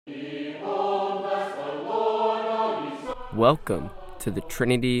Welcome to the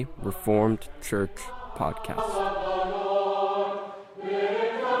Trinity Reformed Church podcast.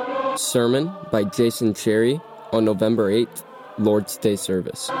 Sermon by Jason Cherry on November 8th, Lord's Day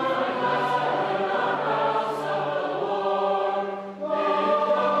service.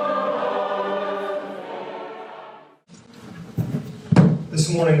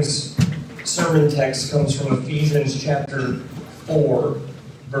 This morning's sermon text comes from Ephesians chapter 4,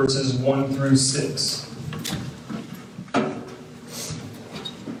 verses 1 through 6.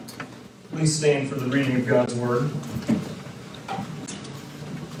 Please stand for the reading of God's Word.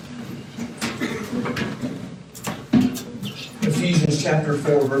 Ephesians chapter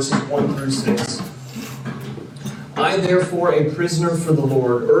 4, verses 1 through 6. I, therefore, a prisoner for the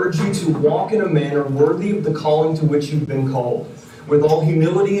Lord, urge you to walk in a manner worthy of the calling to which you've been called, with all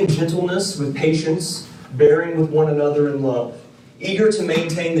humility and gentleness, with patience, bearing with one another in love, eager to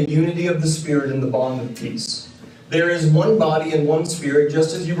maintain the unity of the Spirit in the bond of peace. There is one body and one Spirit,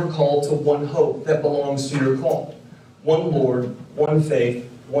 just as you were called to one hope that belongs to your call. One Lord, one faith,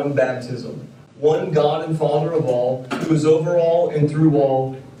 one baptism, one God and Father of all, who is over all and through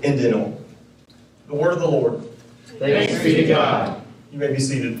all and in all. The word of the Lord. Thanks be to God. You may be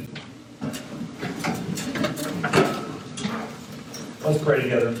seated. Let's pray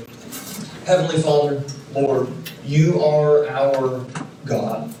together. Heavenly Father, Lord, you are our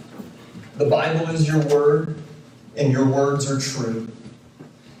God. The Bible is your word, and your words are true.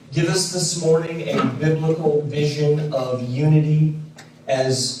 Give us this morning a biblical vision of unity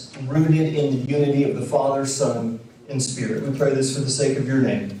as rooted in the unity of the Father, Son, and Spirit. We pray this for the sake of your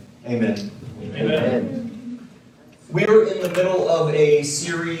name. Amen. Amen. We are in the middle of a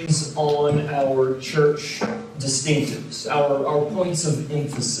series on our church distinctives, our points of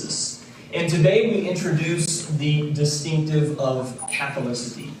emphasis. And today we introduce the distinctive of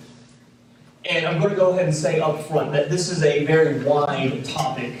Catholicity. And I'm going to go ahead and say up front that this is a very wide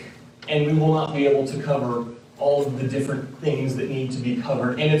topic, and we will not be able to cover all of the different things that need to be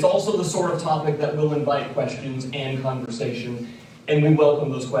covered. And it's also the sort of topic that will invite questions and conversation, and we welcome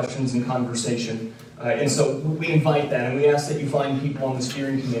those questions and conversation. And so we invite that, and we ask that you find people on the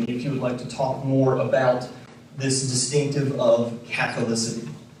steering committee if you would like to talk more about this distinctive of Catholicity.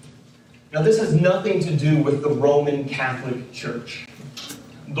 Now, this has nothing to do with the Roman Catholic Church.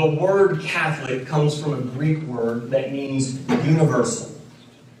 The word Catholic comes from a Greek word that means universal.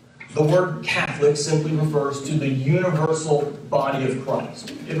 The word Catholic simply refers to the universal body of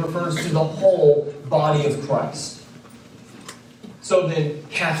Christ. It refers to the whole body of Christ. So then,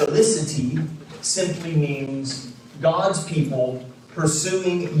 Catholicity simply means God's people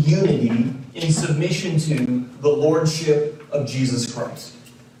pursuing unity in submission to the Lordship of Jesus Christ.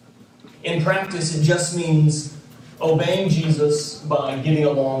 In practice, it just means obeying Jesus by getting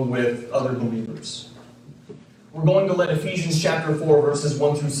along with other believers. We're going to let Ephesians chapter 4, verses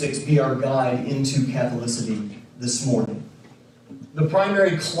 1 through 6 be our guide into Catholicity this morning. The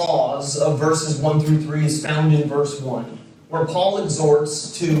primary clause of verses 1 through 3 is found in verse 1, where Paul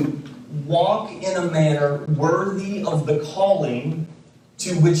exhorts to walk in a manner worthy of the calling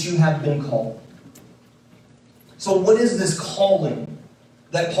to which you have been called. So what is this calling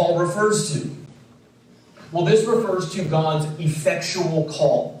that Paul refers to? Well, this refers to God's effectual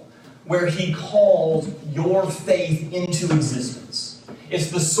call, where he calls your faith into existence.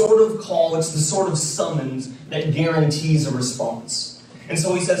 It's the sort of call, it's the sort of summons that guarantees a response. And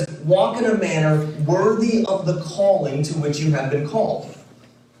so he says, walk in a manner worthy of the calling to which you have been called.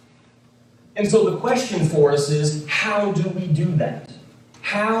 And so the question for us is, how do we do that?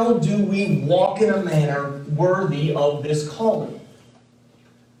 How do we walk in a manner worthy of this calling?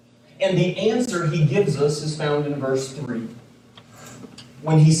 And the answer he gives us is found in verse 3,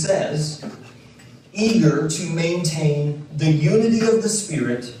 when he says, eager to maintain the unity of the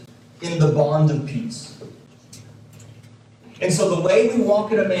Spirit in the bond of peace. And so the way we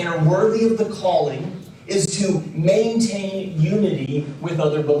walk in a manner worthy of the calling is to maintain unity with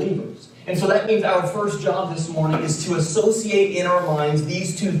other believers. And so that means our first job this morning is to associate in our minds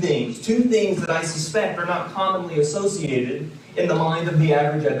these two things that I suspect are not commonly associated in the mind of the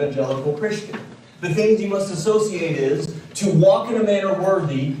average evangelical Christian. The things you must associate is, to walk in a manner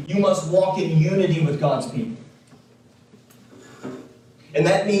worthy, you must walk in unity with God's people. And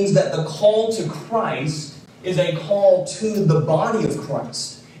that means that the call to Christ is a call to the body of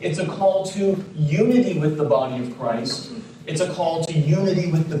Christ. It's a call to unity with the body of Christ. It's a call to unity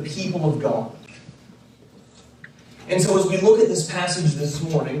with the people of God. And so as we look at this passage this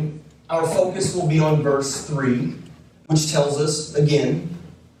morning, our focus will be on verse 3, which tells us, again,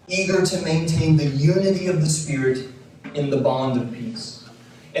 eager to maintain the unity of the Spirit in the bond of peace.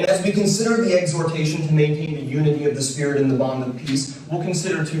 And as we consider the exhortation to maintain the unity of the Spirit in the bond of peace, we'll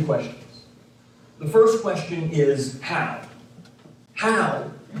consider two questions. The first question is how? How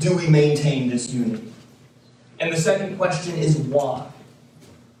do we maintain this unity? And the second question is why?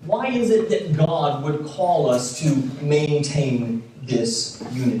 Why is it that God would call us to maintain this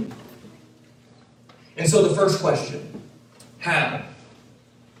unity? And so the first question, how?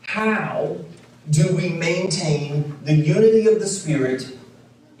 How do we maintain the unity of the Spirit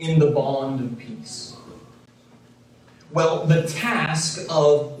in the bond of peace? Well, the task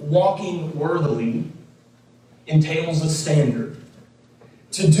of walking worthily entails a standard.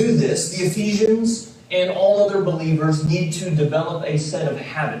 To do this, the Ephesians and all other believers need to develop a set of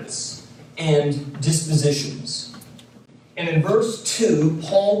habits and dispositions. And in verse 2,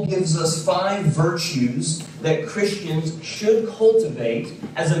 Paul gives us 5 virtues that Christians should cultivate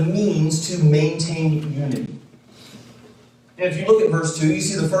as a means to maintain unity. And if you look at verse 2, you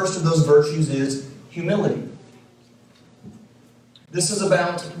see the first of those virtues is humility. This is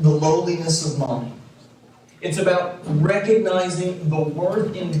about the lowliness of mind. It's about recognizing the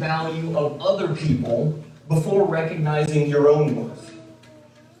worth and value of other people before recognizing your own worth.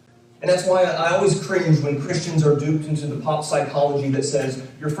 And that's why I always cringe when Christians are duped into the pop psychology that says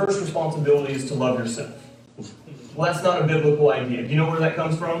your first responsibility is to love yourself. Well, that's not a biblical idea. Do you know where that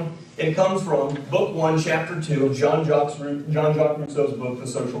comes from? It comes from Book 1, Chapter 2 of Jean-Jacques Rousseau's book, The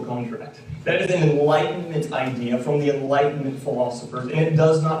Social Contract. That is an Enlightenment idea from the Enlightenment philosophers, and it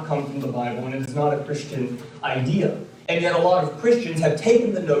does not come from the Bible, and it is not a Christian idea. And yet a lot of Christians have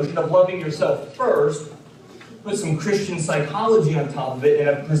taken the notion of loving yourself first, put some Christian psychology on top of it,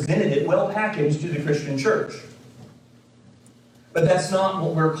 and have presented it well packaged to the Christian church. But that's not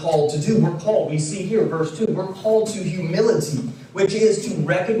what we're called to do. We see here, verse 2, we're called to humility, which is to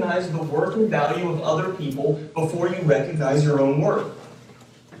recognize the worth and value of other people before you recognize your own worth.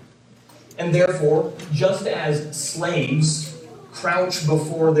 And therefore, just as slaves crouch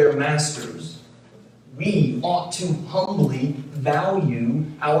before their masters, we ought to humbly value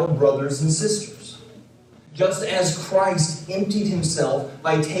our brothers and sisters. Just as Christ emptied himself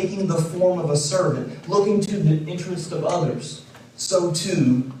by taking the form of a servant, looking to the interest of others, so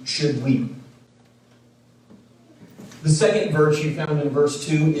too should we. The second virtue found in verse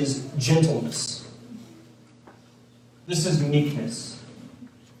 2 is gentleness. This is meekness.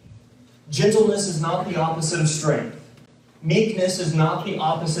 Gentleness is not the opposite of strength. Meekness is not the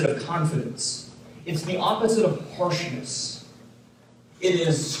opposite of confidence. It's the opposite of harshness. It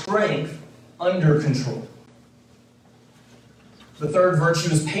is strength under control. The third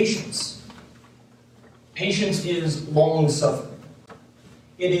virtue is patience. Patience is long-suffering.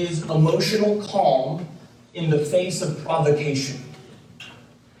 It is emotional calm in the face of provocation.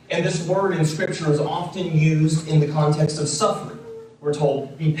 And this word in Scripture is often used in the context of suffering. We're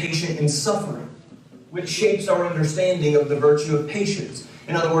told, be patient in suffering, which shapes our understanding of the virtue of patience.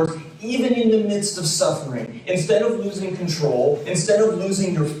 In other words, even in the midst of suffering, instead of losing control, instead of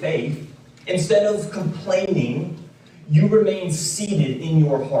losing your faith, instead of complaining, you remain seated in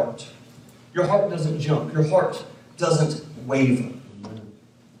your heart. Your heart doesn't jump. Your heart doesn't waver.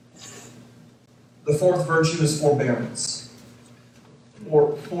 The fourth virtue is forbearance,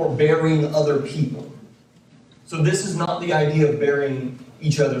 or forbearing other people. So this is not the idea of bearing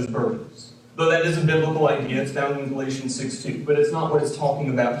each other's burdens. Though that is a biblical idea, it's found in Galatians 6:2, but it's not what it's talking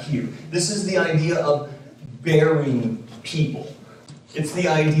about here. This is the idea of bearing people. It's the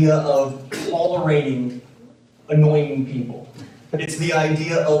idea of tolerating annoying people. It's the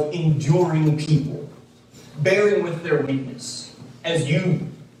idea of enduring people, bearing with their weakness, as you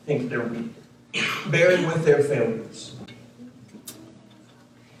think they're weak, bearing with their failures.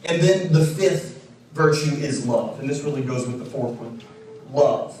 And then the fifth virtue is love, and this really goes with the fourth one.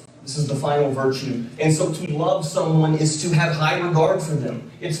 Love. This is the final virtue. And so to love someone is to have high regard for them.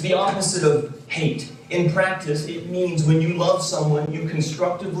 It's the opposite of hate. In practice, it means when you love someone, you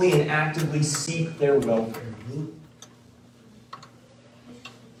constructively and actively seek their welfare.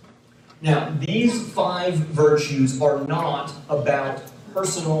 Now, these 5 virtues are not about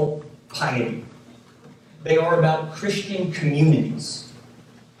personal piety. They are about Christian communities.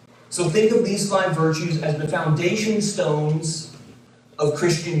 So think of these 5 virtues as the foundation stones of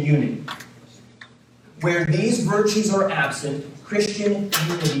Christian unity. Where these virtues are absent, Christian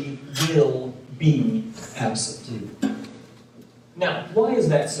unity will be absent. Now, why is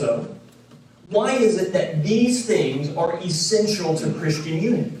that so? Why is it that these things are essential to Christian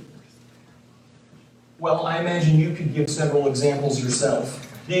unity? Well, I imagine you could give several examples yourself.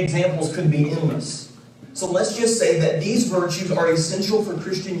 The examples could be endless. So let's just say that these virtues are essential for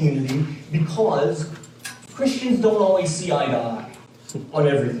Christian unity because Christians don't always see eye to eye. on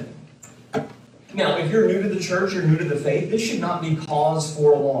everything. Now, if you're new to the church, you're new to the faith, this should not be cause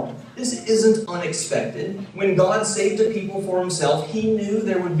for alarm. This isn't unexpected. When God saved a people for himself, he knew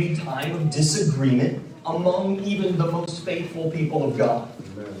there would be time of disagreement among even the most faithful people of God,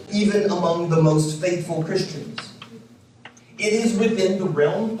 even among the most faithful Christians. It is within the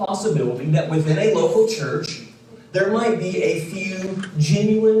realm of possibility that within a local church, there might be a few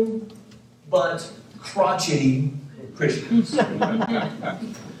genuine but crotchety Christians.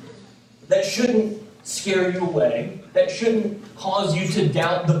 That shouldn't scare you away. That shouldn't cause you to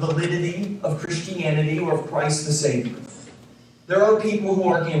doubt the validity of Christianity or of Christ the Savior. There are people who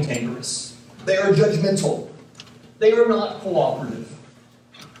are cantankerous. They are judgmental. They are not cooperative.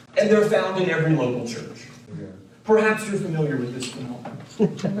 And they're found in every local church. Perhaps you're familiar with this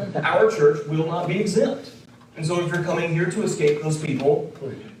phenomenon. Our church will not be exempt. And so if you're coming here to escape those people,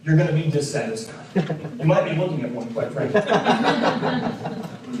 you're going to be dissatisfied. You might be looking at one, quite frankly.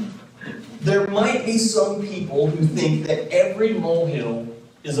 There might be some people who think that every molehill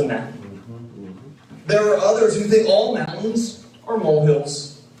is a mountain. There are others who think all mountains are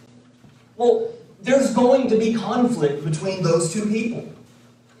molehills. Well, there's going to be conflict between those two people.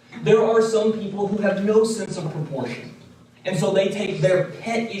 There are some people who have no sense of proportion. And so they take their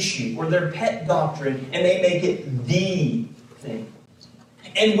pet issue or their pet doctrine and they make it the thing.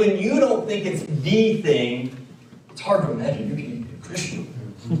 And when you don't think it's the thing, it's hard to imagine you can be a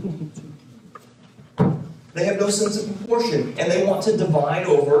Christian. They have no sense of proportion, and they want to divide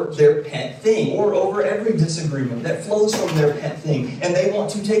over their pet thing, or over every disagreement that flows from their pet thing, and they want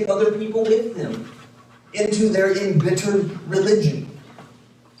to take other people with them into their embittered religion.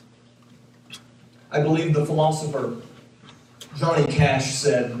 I believe the philosopher Johnny Cash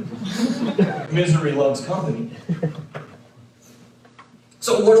said, "Misery loves company."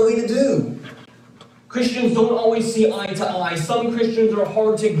 So what are we to do? Christians don't always see eye to eye. Some Christians are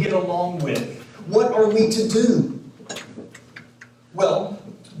hard to get along with. What are we to do? Well,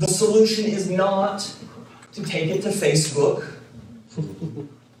 the solution is not to take it to Facebook.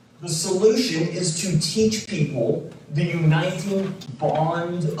 The solution is to teach people the uniting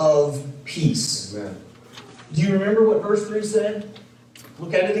bond of peace. Amen. Do you remember what verse 3 said?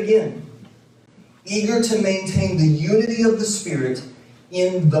 Look at it again. Eager to maintain the unity of the Spirit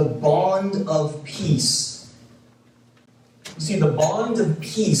in the bond of peace. You see, the bond of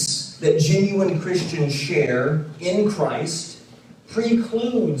peace that genuine Christians share in Christ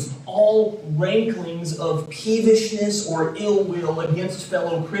precludes all ranklings of peevishness or ill will against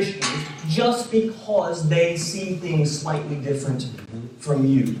fellow Christians just because they see things slightly different from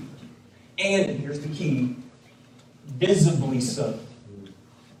you. And here's the key, visibly so.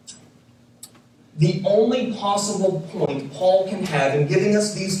 The only possible point Paul can have in giving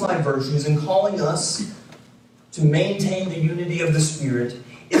us these 5 virtues and calling us to maintain the unity of the Spirit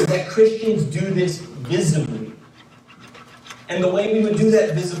is that Christians do this visibly. And the way we would do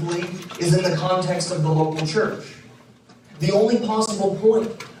that visibly is in the context of the local church. The only possible point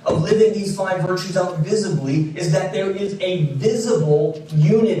of living these 5 virtues out visibly is that there is a visible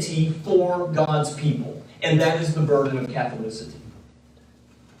unity for God's people. And that is the burden of Catholicity.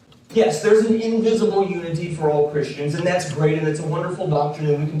 Yes, there's an invisible unity for all Christians, and that's great, and it's a wonderful doctrine,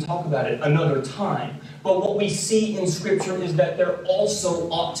 and we can talk about it another time. But what we see in Scripture is that there also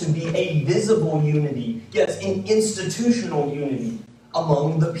ought to be a visible unity, yes, an institutional unity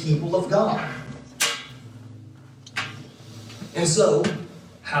among the people of God. And so,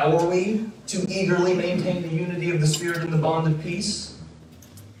 how are we to eagerly maintain the unity of the Spirit in the bond of peace?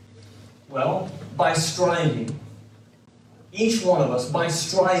 Well, by striving. Each one of us, by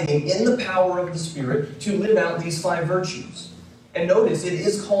striving in the power of the Spirit to live out these 5 virtues. And notice, it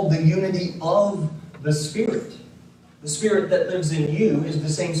is called the unity of the Spirit. The Spirit that lives in you is the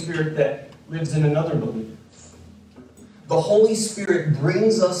same Spirit that lives in another believer. The Holy Spirit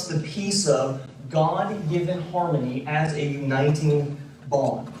brings us the peace of God-given harmony as a uniting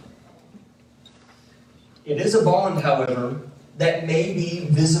bond. It is a bond, however, that may be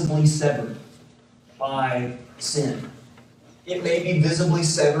visibly severed by sin. It may be visibly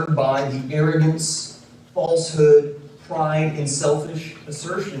severed by the arrogance, falsehood, pride, and selfish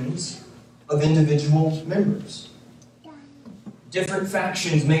assertions of individual members. Different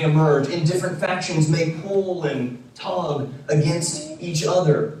factions may emerge, and different factions may pull and tug against each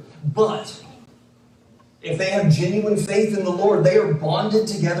other. But if they have genuine faith in the Lord, they are bonded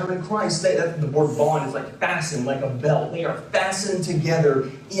together in Christ. The word bond is like fastened, like a belt. They are fastened together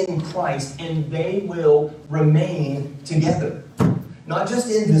in Christ, and they will remain together. Not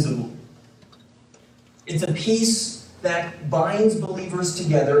just invisible. It's a peace that binds believers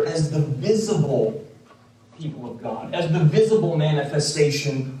together as the visible people of God, as the visible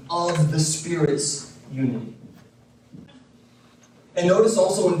manifestation of the Spirit's unity. And notice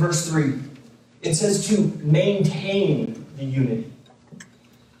also in verse 3, it says to maintain the unity.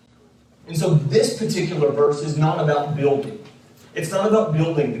 And so this particular verse is not about building. It's not about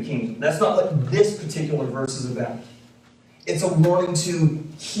building the kingdom. That's not what this particular verse is about. It's a warning to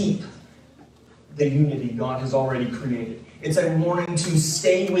keep the unity God has already created. It's a warning to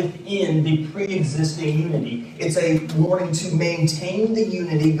stay within the pre-existing unity. It's a warning to maintain the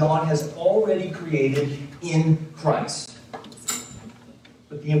unity God has already created in Christ.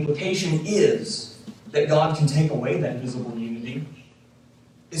 But the implication is that God can take away that visible unity.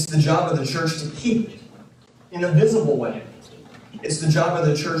 It's the job of the church to keep it in a visible way. It's the job of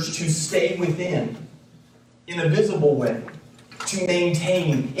the church to stay within in a visible way, to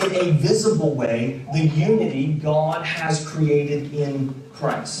maintain in a visible way the unity God has created in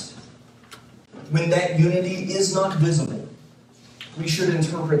Christ. When that unity is not visible, we should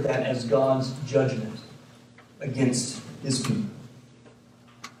interpret that as God's judgment against His people.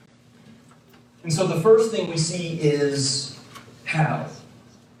 And so the first thing we see is how.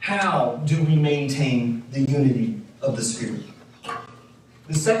 How do we maintain the unity of the Spirit?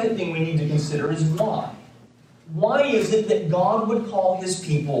 The second thing we need to consider is why. Why is it that God would call His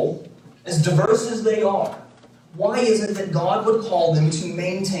people, as diverse as they are, why is it that God would call them to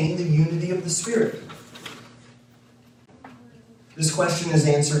maintain the unity of the Spirit? This question is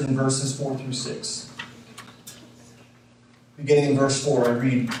answered in verses 4 through 6. Beginning in verse 4, I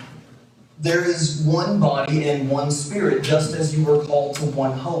read, "There is one body and one Spirit, just as you were called to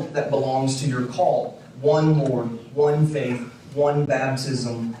one hope that belongs to your call. One Lord, one faith, one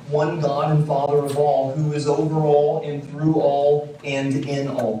baptism, one God and Father of all, who is over all and through all and in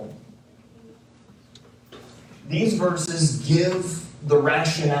all." These verses give the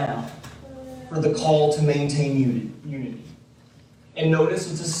rationale for the call to maintain unity. And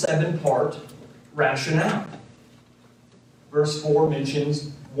notice it's a 7-part rationale. Verse 4 mentions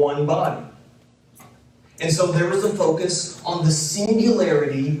one body. And so there is a focus on the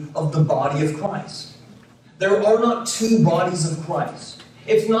singularity of the body of Christ. There are not two bodies of Christ.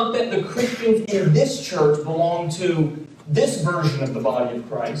 It's not that the Christians in this church belong to this version of the body of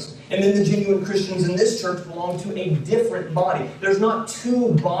Christ, and then the genuine Christians in this church belong to a different body. There's not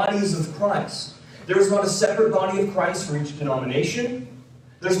two bodies of Christ. There is not a separate body of Christ for each denomination.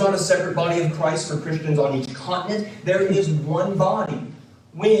 There's not a separate body of Christ for Christians on each continent. There is one body.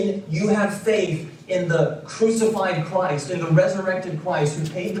 When you have faith in the crucified Christ, in the resurrected Christ who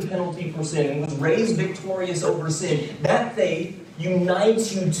paid the penalty for sin and was raised victorious over sin, that faith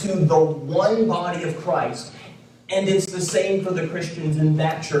unites you to the one body of Christ. And it's the same for the Christians in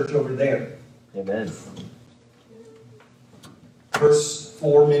that church over there. Amen. Verse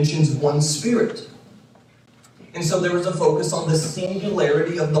 4 mentions one Spirit. And so there was a focus on the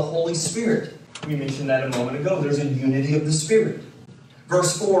singularity of the Holy Spirit. We mentioned that a moment ago. There's a unity of the Spirit.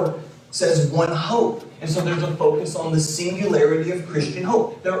 Verse 4 says one hope. And so there's a focus on the singularity of Christian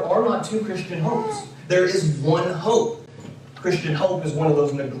hope. There are not two Christian hopes. There is one hope. Christian hope is one of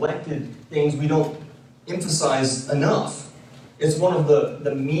those neglected things we don't emphasize enough. It's one of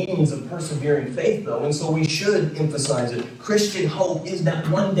the means of persevering faith, though, and so we should emphasize it. Christian hope is that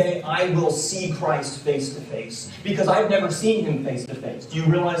one day I will see Christ face to face, because I've never seen Him face to face. Do you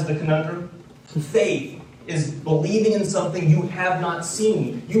realize the conundrum? Faith is believing in something you have not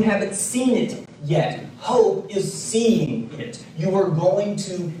seen. You haven't seen it yet. Hope is seeing it. You are going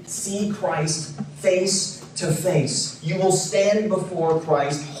to see Christ face to face. You will stand before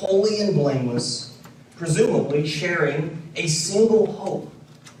Christ holy and blameless, presumably sharing a single hope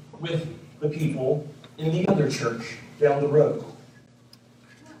with the people in the other church down the road.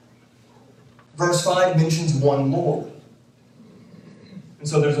 Verse 5 mentions one Lord. And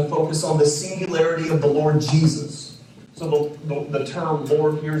so there's a focus on the singularity of the Lord Jesus. So the term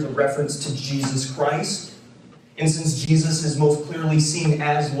Lord here is a reference to Jesus Christ. And since Jesus is most clearly seen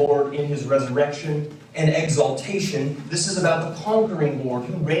as Lord in His resurrection and exaltation, this is about the conquering Lord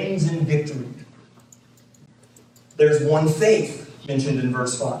who reigns in victory. There's one faith mentioned in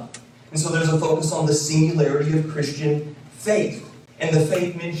verse 5. And so there's a focus on the singularity of Christian faith. And the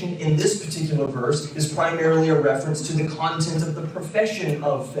faith mentioned in this particular verse is primarily a reference to the content of the profession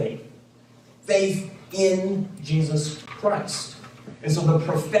of faith. Faith in Jesus Christ. And so the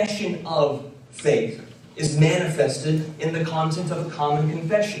profession of faith is manifested in the content of a common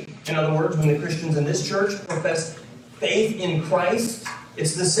confession. In other words, when the Christians in this church profess faith in Christ,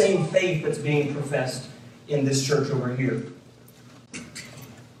 it's the same faith that's being professed in this church over here.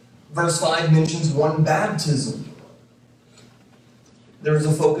 Verse 5 mentions one baptism. There is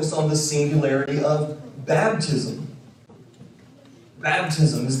a focus on the singularity of Baptism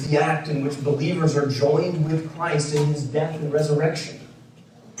is the act in which believers are joined with Christ in his death and resurrection.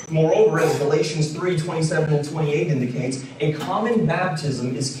 Moreover, as Galatians 3:27 and 28 indicates, a common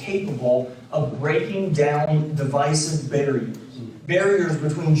baptism is capable of breaking down divisive barriers. Barriers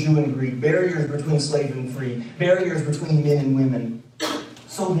between Jew and Greek, barriers between slave and free, barriers between men and women.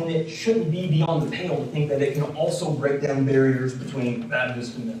 So then it shouldn't be beyond the pale to think that it can also break down barriers between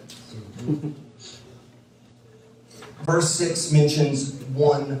Baptists and Methodists. Verse 6 mentions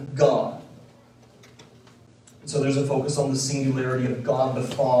one God. So there's a focus on the singularity of God the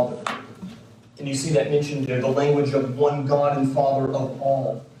Father. And you see that mentioned there, the language of one God and Father of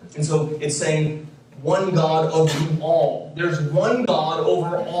all. And so it's saying one God of you all. There's one God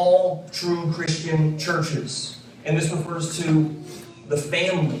over all true Christian churches. And this refers to the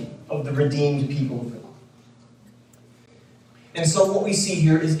family of the redeemed people of God. And so what we see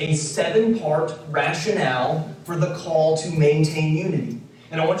here is a 7-part rationale for the call to maintain unity.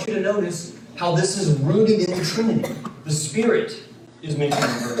 And I want you to notice how this is rooted in the Trinity. The Spirit is mentioned in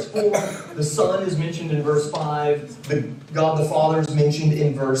verse 4. The Son is mentioned in verse 5. God the Father is mentioned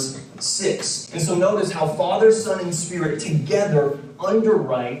in verse 6. And so notice how Father, Son, and Spirit together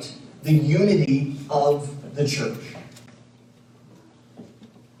underwrite the unity of the church.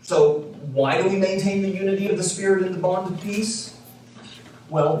 So why do we maintain the unity of the Spirit in the bond of peace?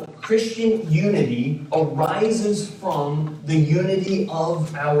 Well, Christian unity arises from the unity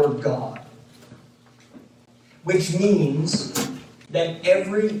of our God. Which means that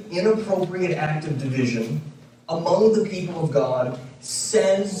every inappropriate act of division among the people of God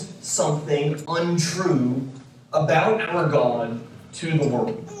says something untrue about our God to the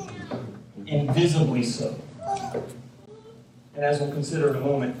world. Invisibly so. And as we'll consider in a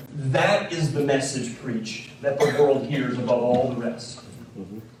moment, that is the message preached that the world hears above all the rest.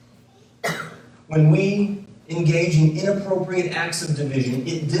 When we engage in inappropriate acts of division,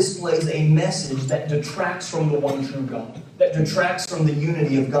 it displays a message that detracts from the one true God, that detracts from the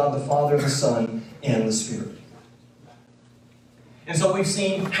unity of God the Father, the Son, and the Spirit. And so we've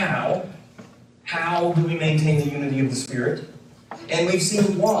seen how. How do we maintain the unity of the Spirit? And we've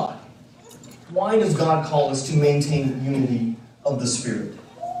seen why. Why does God call us to maintain the unity of the Spirit?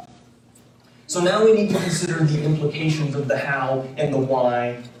 So now we need to consider the implications of the how and the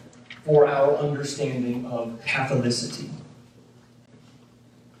why for our understanding of Catholicity.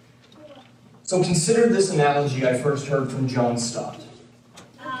 So consider this analogy I first heard from John Stott.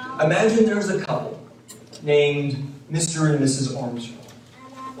 Imagine there's a couple named Mr. and Mrs. Armstrong.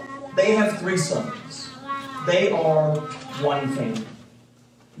 They have 3 sons. They are one family.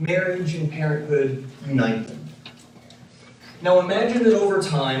 Marriage and parenthood unite them. Now imagine that over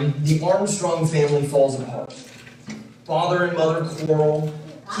time, the Armstrong family falls apart. Father and mother quarrel,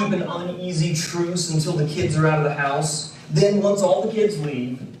 keep an uneasy truce until the kids are out of the house. Then once all the kids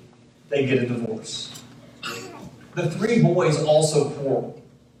leave, they get a divorce. The 3 boys also quarrel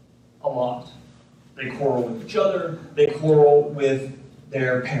a lot. They quarrel with each other. They quarrel with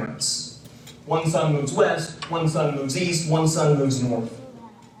their parents. One son moves west, one son moves east, one son moves north.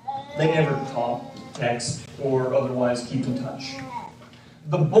 They never talk, text, or otherwise keep in touch.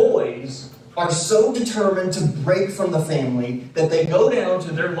 The boys are so determined to break from the family that they go down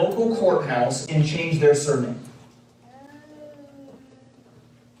to their local courthouse and change their surname.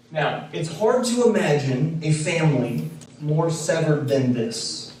 Now, it's hard to imagine a family more severed than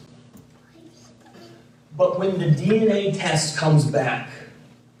this. But when the DNA test comes back,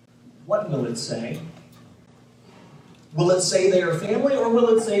 what will it say? Will it say they are family, or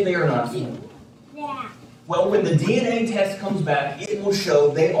will it say they are not family? Well, when the DNA test comes back, it will show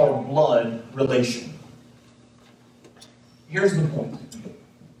they are blood relation. Here's the point.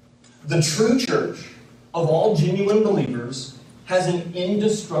 The true church of all genuine believers has an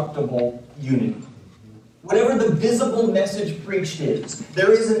indestructible unity. Whatever the visible message preached is,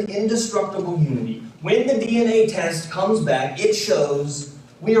 there is an indestructible unity. When the DNA test comes back, it shows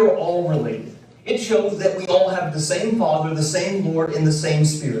we are all related. It shows that we all have the same Father, the same Lord, and the same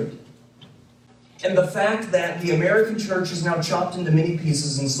Spirit. And the fact that the American church is now chopped into many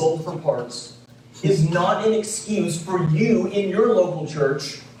pieces and sold for parts is not an excuse for you in your local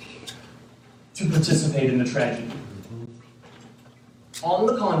church to participate in the tragedy. On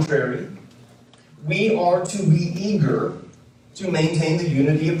the contrary, we are to be eager to maintain the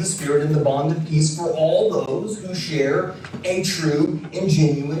unity of the Spirit and the bond of peace for all those who share a true and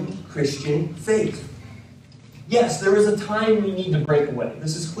genuine Christian faith. Yes, there is a time we need to break away.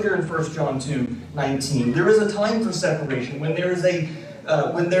 This is clear in 1 John 2:19. There is a time for separation when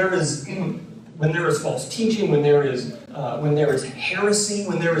when there is false teaching, when there is heresy,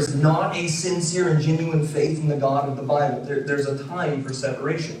 when there is not a sincere and genuine faith in the God of the Bible, there's a time for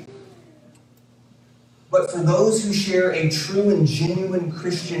separation. But for those who share a true and genuine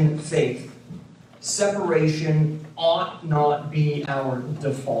Christian faith, separation ought not be our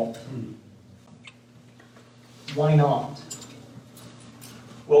default. Why not?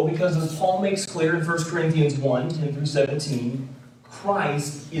 Well, because as Paul makes clear in 1 Corinthians 1, 10 through 17,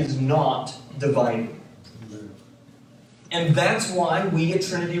 Christ is not divided. And that's why we at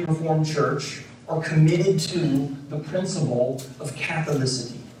Trinity Reformed Church are committed to the principle of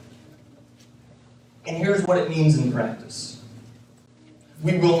Catholicity. And here's what it means in practice.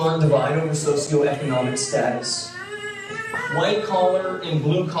 We will not divide over socioeconomic status. White collar and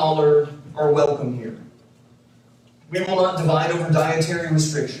blue collar are welcome here. We will not divide over dietary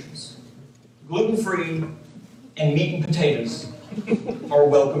restrictions. Gluten-free and meat and potatoes are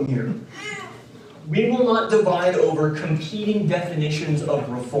welcome here. We will not divide over competing definitions of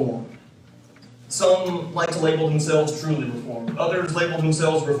reform. Some like to label themselves truly Reformed. Others label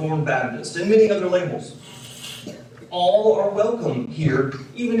themselves Reformed Baptist, and many other labels. All are welcome here,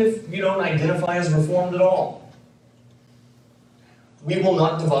 even if you don't identify as Reformed at all. We will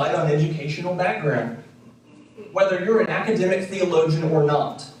not divide on educational background. Whether you're an academic theologian or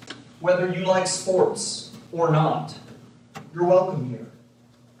not, whether you like sports or not, you're welcome here.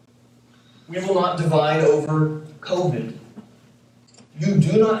 We will not divide over COVID. You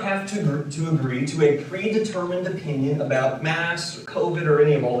do not have to agree to a predetermined opinion about masks or COVID or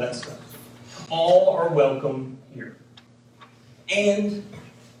any of all that stuff. All are welcome here. And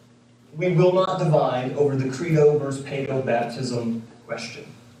we will not divide over the credo versus pedo baptism question.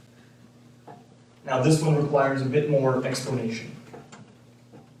 Now, this one requires a bit more explanation.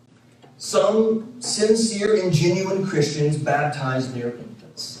 Some sincere and genuine Christians baptize their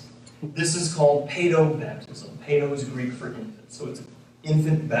infants. This is called pedo baptism. Pedo is Greek for infant, so it's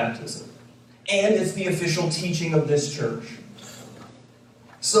infant baptism. And it's the official teaching of this church.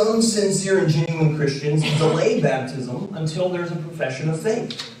 Some sincere and genuine Christians delay baptism until there's a profession of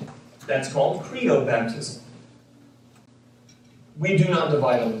faith. That's called credo baptism. We do not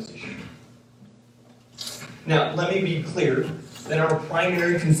divide on this issue. Now, let me be clear that our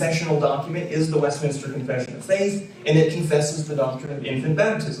primary confessional document is the Westminster Confession of Faith, and it confesses the doctrine of infant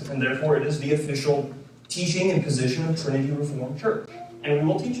baptism, and therefore it is the official teaching and position of Trinity Reformed Church, and we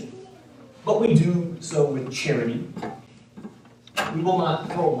will teach it. But we do so with charity. We will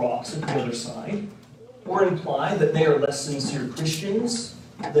not throw rocks at the other side, or imply that they are less sincere Christians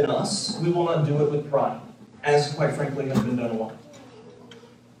than us. We will not do it with pride, as quite frankly has been done a lot.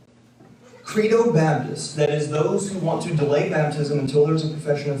 Credo Baptists, that is, those who want to delay baptism until there's a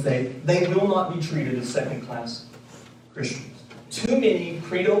profession of faith, they will not be treated as second-class Christians. Too many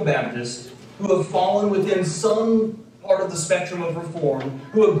Credo Baptists who have fallen within some part of the spectrum of reform,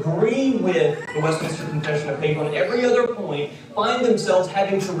 who agree with the Westminster Confession of Faith on every other point, find themselves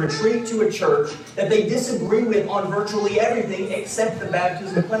having to retreat to a church that they disagree with on virtually everything except the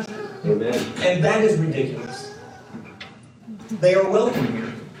baptism question. Amen. And that is ridiculous. They are welcome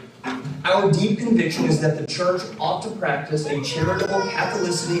here. Our deep conviction is that the church ought to practice a charitable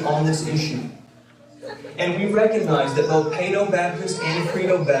Catholicity on this issue. And we recognize that both Pedo Baptists and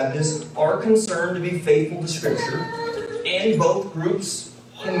Credo Baptists are concerned to be faithful to Scripture, and both groups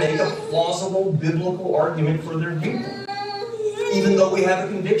can make a plausible biblical argument for their viewpoint, even though we have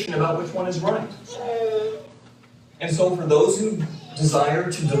a conviction about which one is right. And so for those who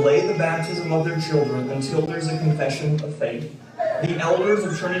desire to delay the baptism of their children until there's a confession of faith, the elders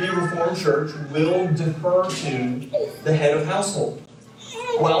of Trinity Reformed Church will defer to the head of household,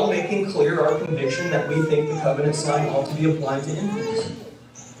 while making clear our conviction that we think the covenant sign ought to be applied to infants.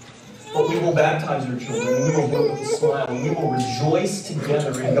 But we will baptize your children, and we will do it with a smile, and we will rejoice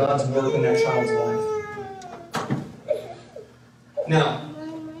together in God's work in that child's life. Now,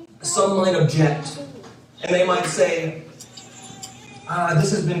 some might object, and they might say,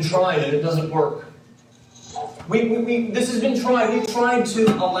 this has been tried and it doesn't work. This has been tried. We've tried to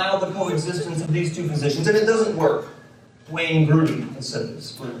allow the coexistence of these two positions, and it doesn't work. Wayne Grudem has said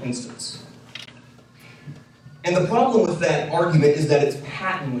this, for instance. And the problem with that argument is that it's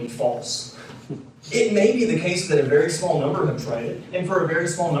patently false. It may be the case that a very small number have tried it, and for a very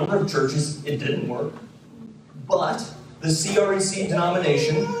small number of churches, it didn't work. But the CREC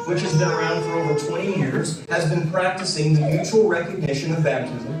denomination, which has been around for over 20 years, has been practicing the mutual recognition of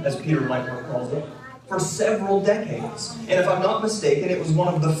baptism, as Peter Leitner calls it, for several decades. And if I'm not mistaken, it was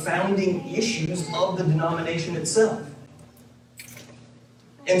one of the founding issues of the denomination itself.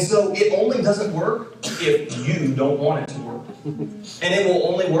 And so it only doesn't work if you don't want it to work. And it will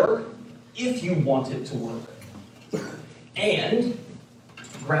only work if you want it to work. And,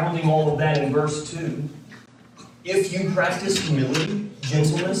 grounding all of that in verse 2, if you practice humility,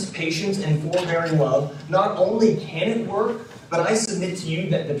 gentleness, patience, and forbearing love, not only can it work, but I submit to you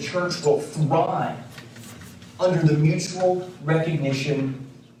that the church will thrive under the mutual recognition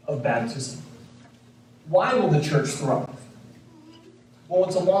of baptism. Why will the church thrive? Well,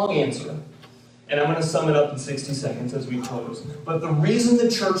 it's a long answer, and I'm going to sum it up in 60 seconds as we close. But the reason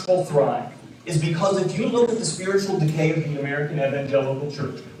the church will thrive is because if you look at the spiritual decay of the American evangelical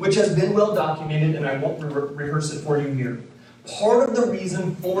church, which has been well documented, and I won't rehearse it for you here, part of the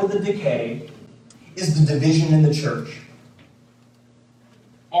reason for the decay is the division in the church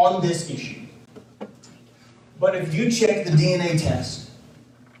on this issue. But if you check the DNA test,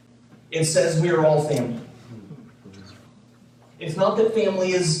 it says we are all family. It's not that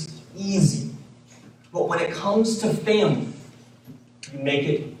family is easy, but when it comes to family, you make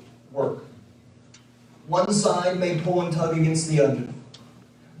it work. One side may pull and tug against the other,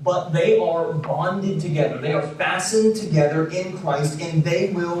 but they are bonded together. They are fastened together in Christ, and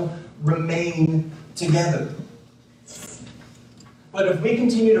they will remain together. But if we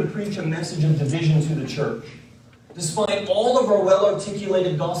continue to preach a message of division to the church, despite all of our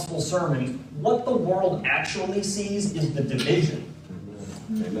well-articulated gospel sermons, what the world actually sees is the division.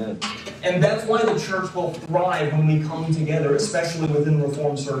 Amen. And that's why the church will thrive when we come together, especially within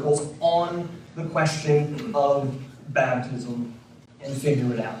Reformed circles, on the question of baptism and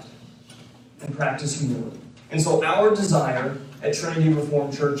figure it out and practice humility. And so our desire at Trinity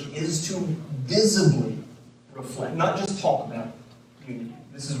Reformed Church is to visibly reflect, not just talk about unity.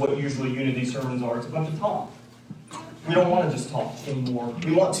 This is what usually unity sermons are. It's a bunch of talk. We don't want to just talk anymore.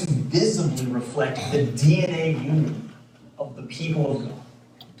 We want to visibly reflect the DNA unity of the people of God.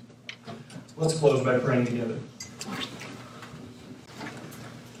 Let's close by praying together.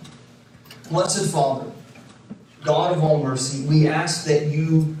 Blessed Father, God of all mercy, we ask that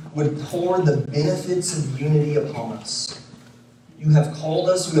you would pour the benefits of unity upon us. You have called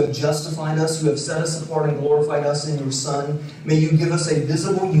us, you have justified us, you have set us apart and glorified us in your Son. May you give us a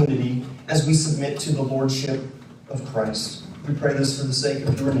visible unity as we submit to the Lordship of Christ. We pray this for the sake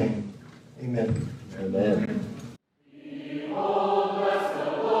of your name. Amen. Amen.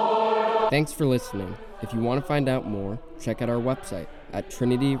 Thanks for listening. If you want to find out more, check out our website at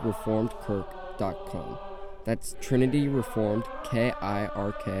trinityreformedkirk.com. That's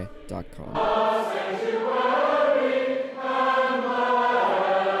trinityreformedkirk.com.